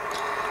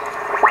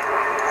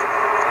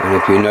 And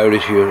if you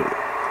notice, you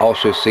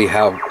also see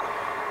how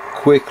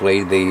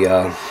quickly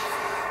the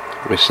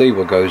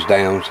receiver goes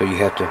down, so you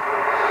have to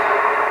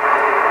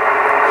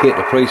hit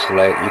the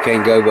pre-select. You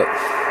can't go but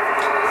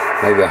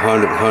maybe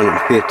 100,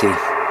 150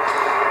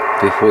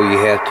 before you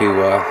have to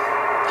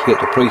hit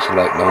the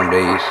pre-select on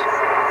these.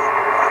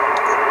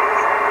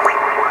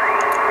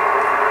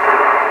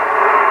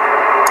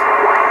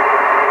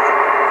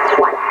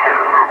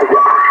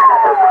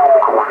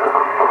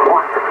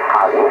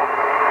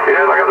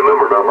 Yeah, I got the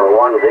number 10062.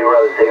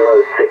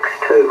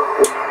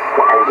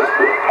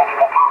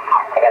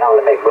 I got on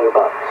the big blue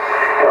bus.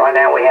 So right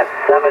now we have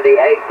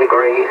 78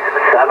 degrees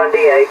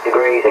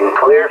and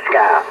clear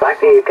sky. Back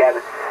to you,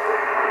 Kevin.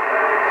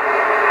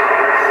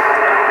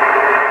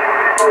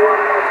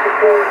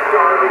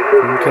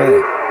 Okay.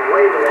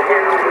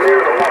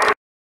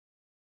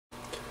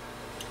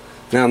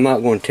 Now I'm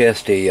not going to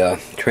test the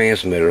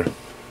transmitter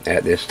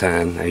at this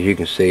time. As you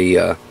can see,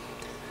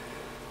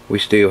 we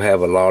still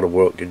have a lot of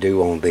work to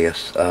do on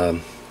this.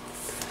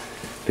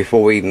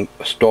 Before we even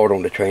start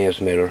on the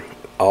transmitter,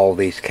 all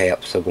these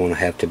caps are going to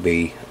have to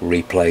be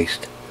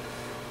replaced.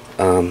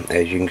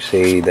 As you can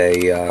see,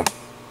 they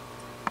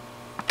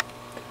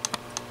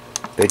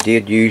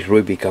did use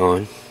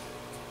Rubicon,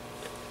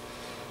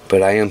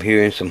 but I am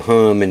hearing some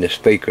hum in the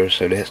speaker,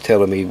 so that's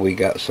telling me we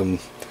got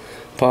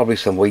probably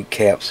some weak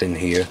caps in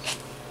here.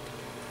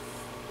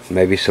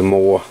 maybe some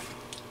more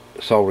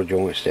solder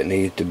joints that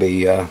need to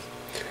be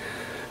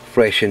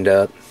freshened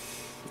up,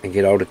 and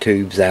get all the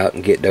tubes out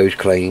and get those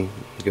clean.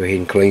 Go ahead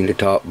and clean the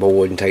top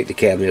board and take the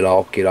cabinet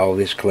off, get all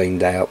this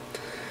cleaned out,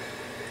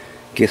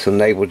 get some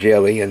navel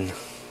jelly, and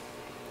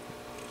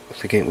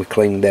once again we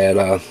clean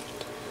that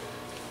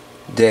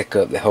deck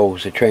up that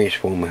holds the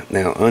transformer.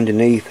 Now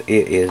underneath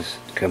it is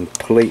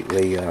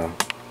completely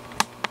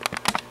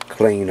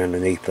clean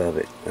underneath of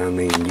it. I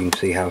mean, you can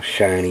see how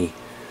shiny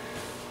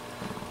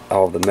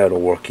all the metal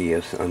work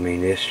is. I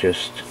mean, it's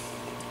just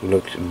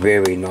looks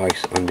very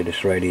nice under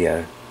this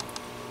radio.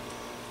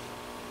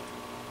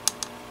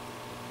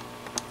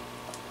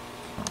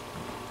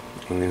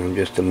 I mean, I'm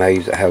just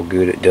amazed at how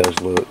good it does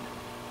look.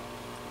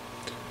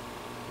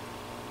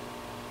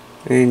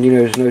 And you know,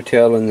 there's no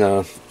telling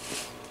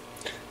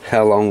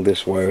how long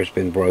this wire has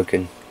been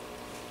broken.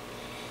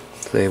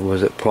 So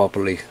was it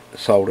properly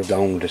soldered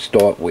on to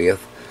start with?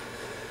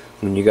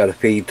 When you got a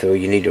feed through,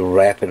 you need to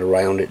wrap it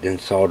around it, then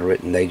solder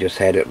it, and they just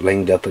had it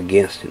leaned up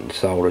against it and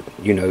soldered.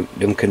 You know,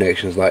 them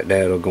connections like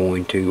that are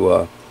going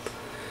to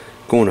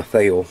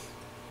fail.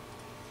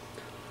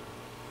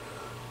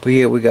 But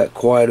yeah, we got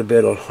quite a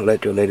bit of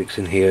electrolytics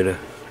in here to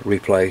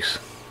replace.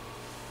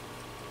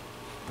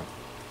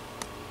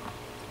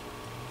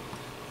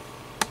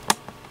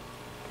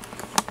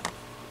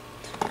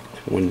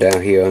 One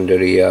down here under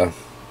the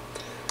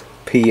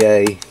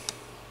PA.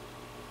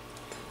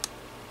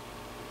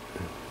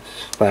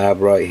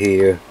 5 right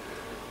here.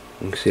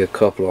 You can see a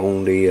couple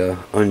on the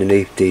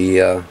underneath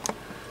the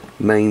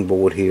main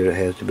board here that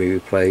has to be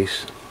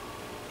replaced.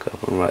 A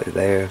couple right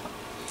there.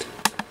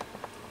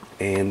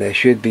 And there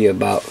should be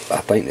about,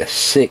 I think there's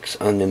 6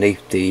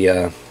 underneath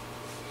the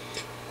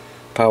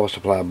power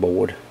supply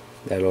board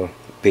that are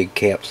big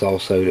caps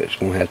also that's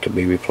going to have to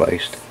be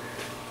replaced.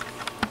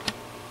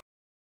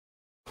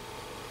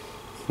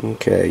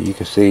 Okay, you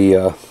can see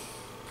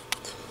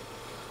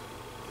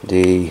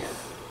the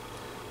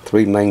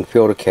 3 main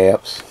filter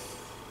caps.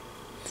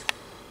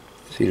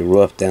 See the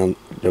rust down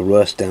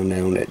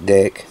there on that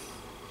deck.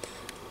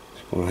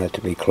 It's going to have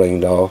to be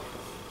cleaned off.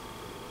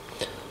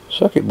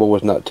 Circuit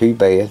board's not too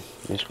bad.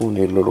 It's going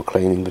to need a little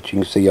cleaning, but you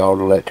can see all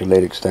the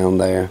electrolytics down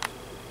there.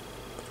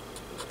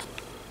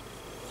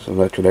 Some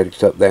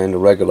electrolytics up there in the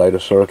regulator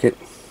circuit,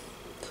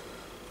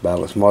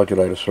 balance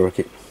modulator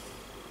circuit.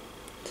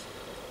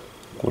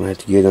 Going to have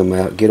to get them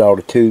out, get all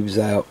the tubes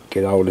out,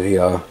 get all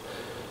the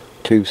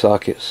tube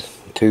sockets,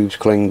 tubes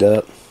cleaned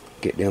up,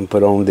 get them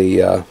put on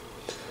the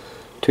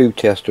tube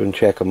tester and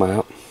check them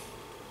out.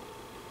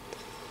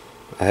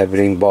 I haven't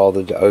even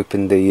bothered to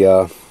open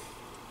the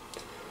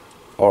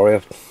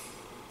RF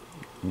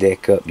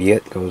deck up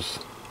yet, because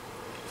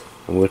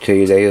I will tell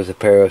you there's a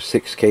pair of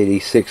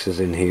 6KD6s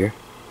in here.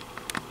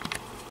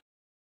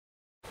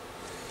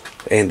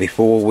 And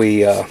before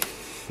we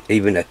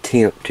even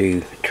attempt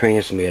to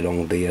transmit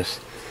on this,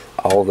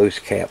 all those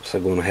caps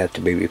are going to have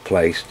to be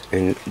replaced.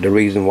 And the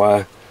reason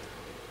why,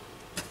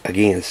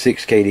 again,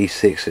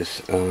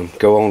 6KD6s,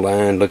 go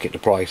online, look at the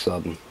price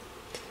of them.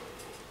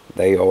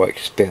 They are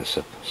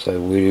expensive,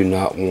 so we do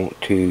not want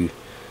to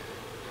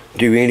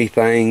do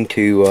anything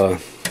to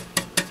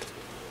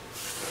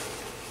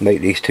make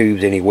these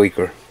tubes any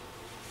weaker.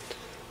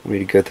 We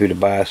need to go through the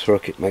bias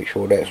circuit, make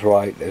sure that's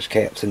right. Those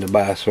caps in the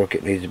bias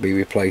circuit needs to be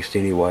replaced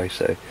anyway,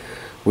 so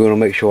we want to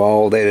make sure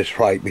all that is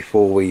right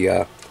before we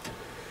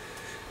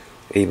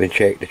even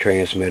check the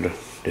transmitter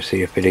to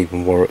see if it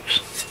even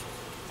works.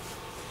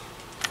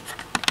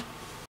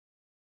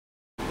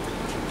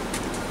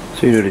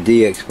 So you know,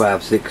 the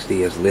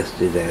DX560 is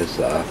listed as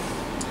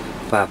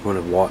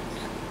 500 watt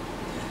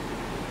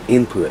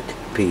input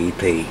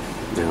PEP.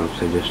 Now,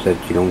 so just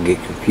that you don't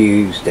get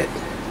confused, that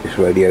this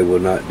radio will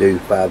not do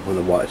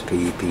 500 watts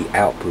PEP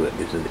output.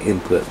 This is the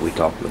input we're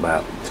talking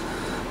about.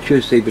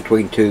 Should see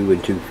between 2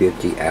 and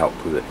 250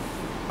 output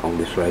on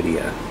this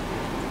radio.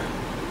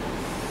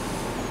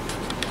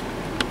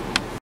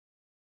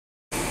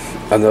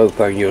 Another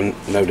thing you'll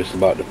notice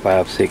about the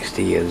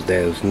 560 is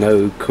there's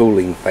no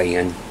cooling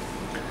fan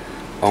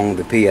on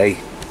the PA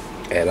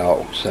at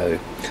all. So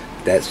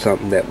that's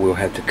something that we'll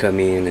have to come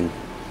in and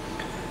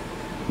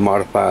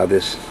modify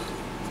this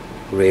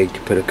rig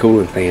to put a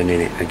cooling fan in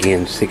it.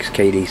 Again,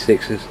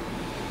 6KD6s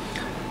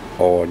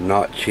are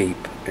not cheap,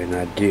 and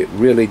I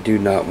really do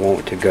not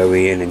want to go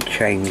in and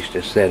change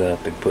the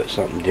setup and put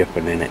something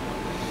different in it.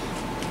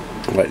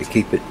 I like to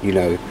keep it, you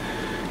know,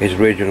 as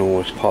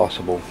original as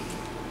possible.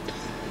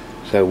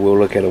 So we'll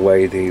look at a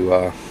way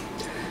to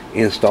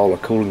install a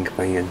cooling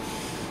fan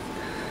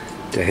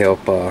to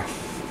help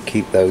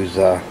keep those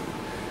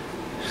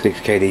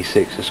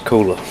 6KD6s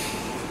cooler.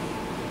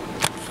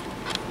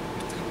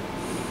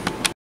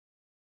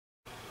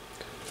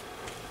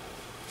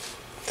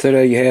 So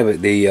there you have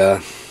it, the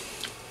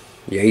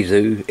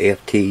Yaesu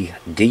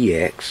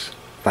FTDX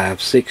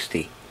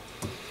 560.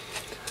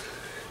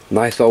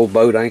 Nice old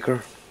boat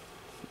anchor.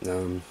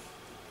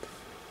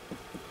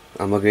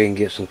 I'm going to go ahead and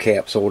get some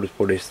caps ordered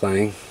for this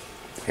thing,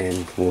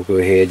 and we'll go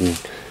ahead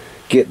and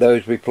get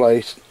those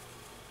replaced.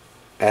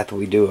 After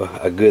we do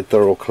a good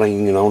thorough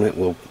cleaning on it,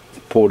 we'll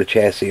pull the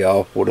chassis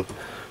off, pull the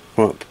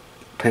front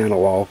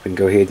panel off, and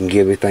go ahead and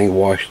get everything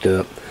washed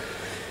up.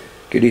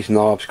 Get these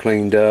knobs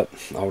cleaned up,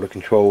 all the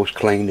controls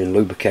cleaned and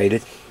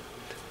lubricated.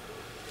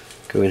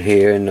 Go in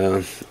here and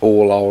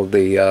oil all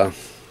the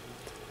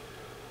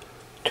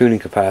tuning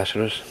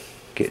capacitors.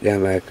 Get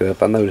down back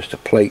up. I noticed the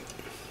plate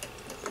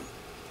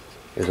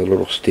is a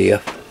little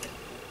stiff.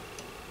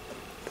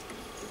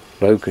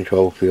 Load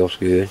control feels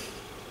good.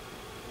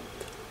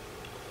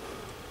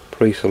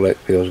 Pre-select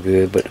feels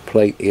good, but the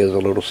plate is a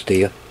little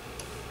stiff.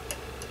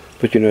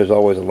 But you know, there's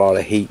always a lot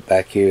of heat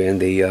back here in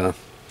the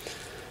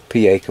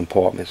PA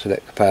compartment, so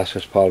that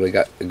capacitor's probably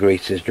got the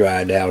greases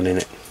dried out in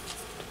it.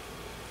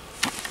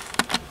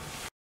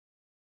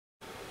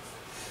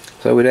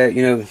 So with that,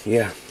 you know,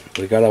 yeah,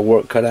 we got our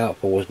work cut out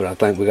for us, but I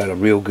think we got a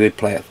real good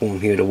platform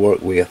here to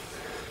work with.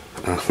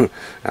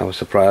 I was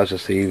surprised to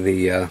see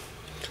the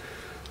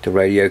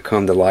radio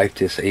come to life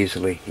this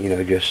easily. You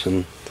know, just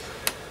some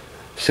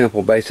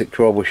simple basic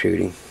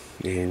troubleshooting,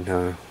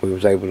 and we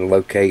was able to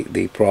locate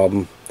the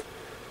problem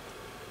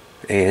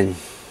and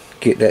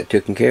get that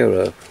taken care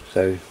of,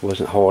 so it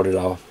wasn't hard at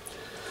all.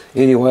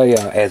 Anyway,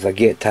 as I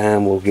get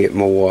time, we'll get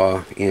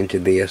more into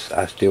this.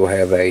 I still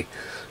have a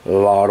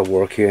lot of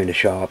work here in the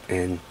shop,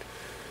 and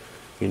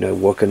you know,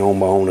 working on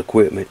my own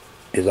equipment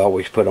is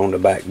always put on the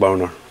back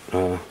burner.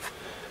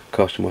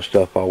 Customer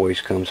stuff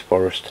always comes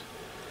first,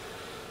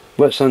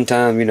 but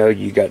sometimes, you know,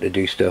 you got to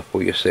do stuff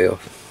for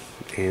yourself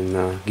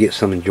and get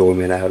some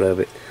enjoyment out of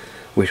it,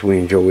 which we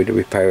enjoy the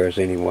repairs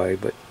anyway.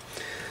 But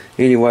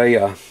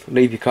anyway,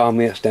 leave your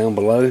comments down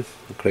below.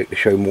 Click the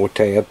show more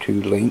tab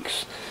to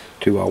links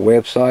to our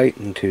website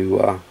and to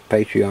our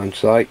Patreon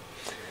site,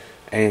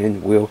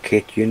 and we'll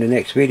catch you in the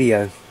next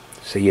video.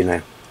 See you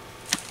now.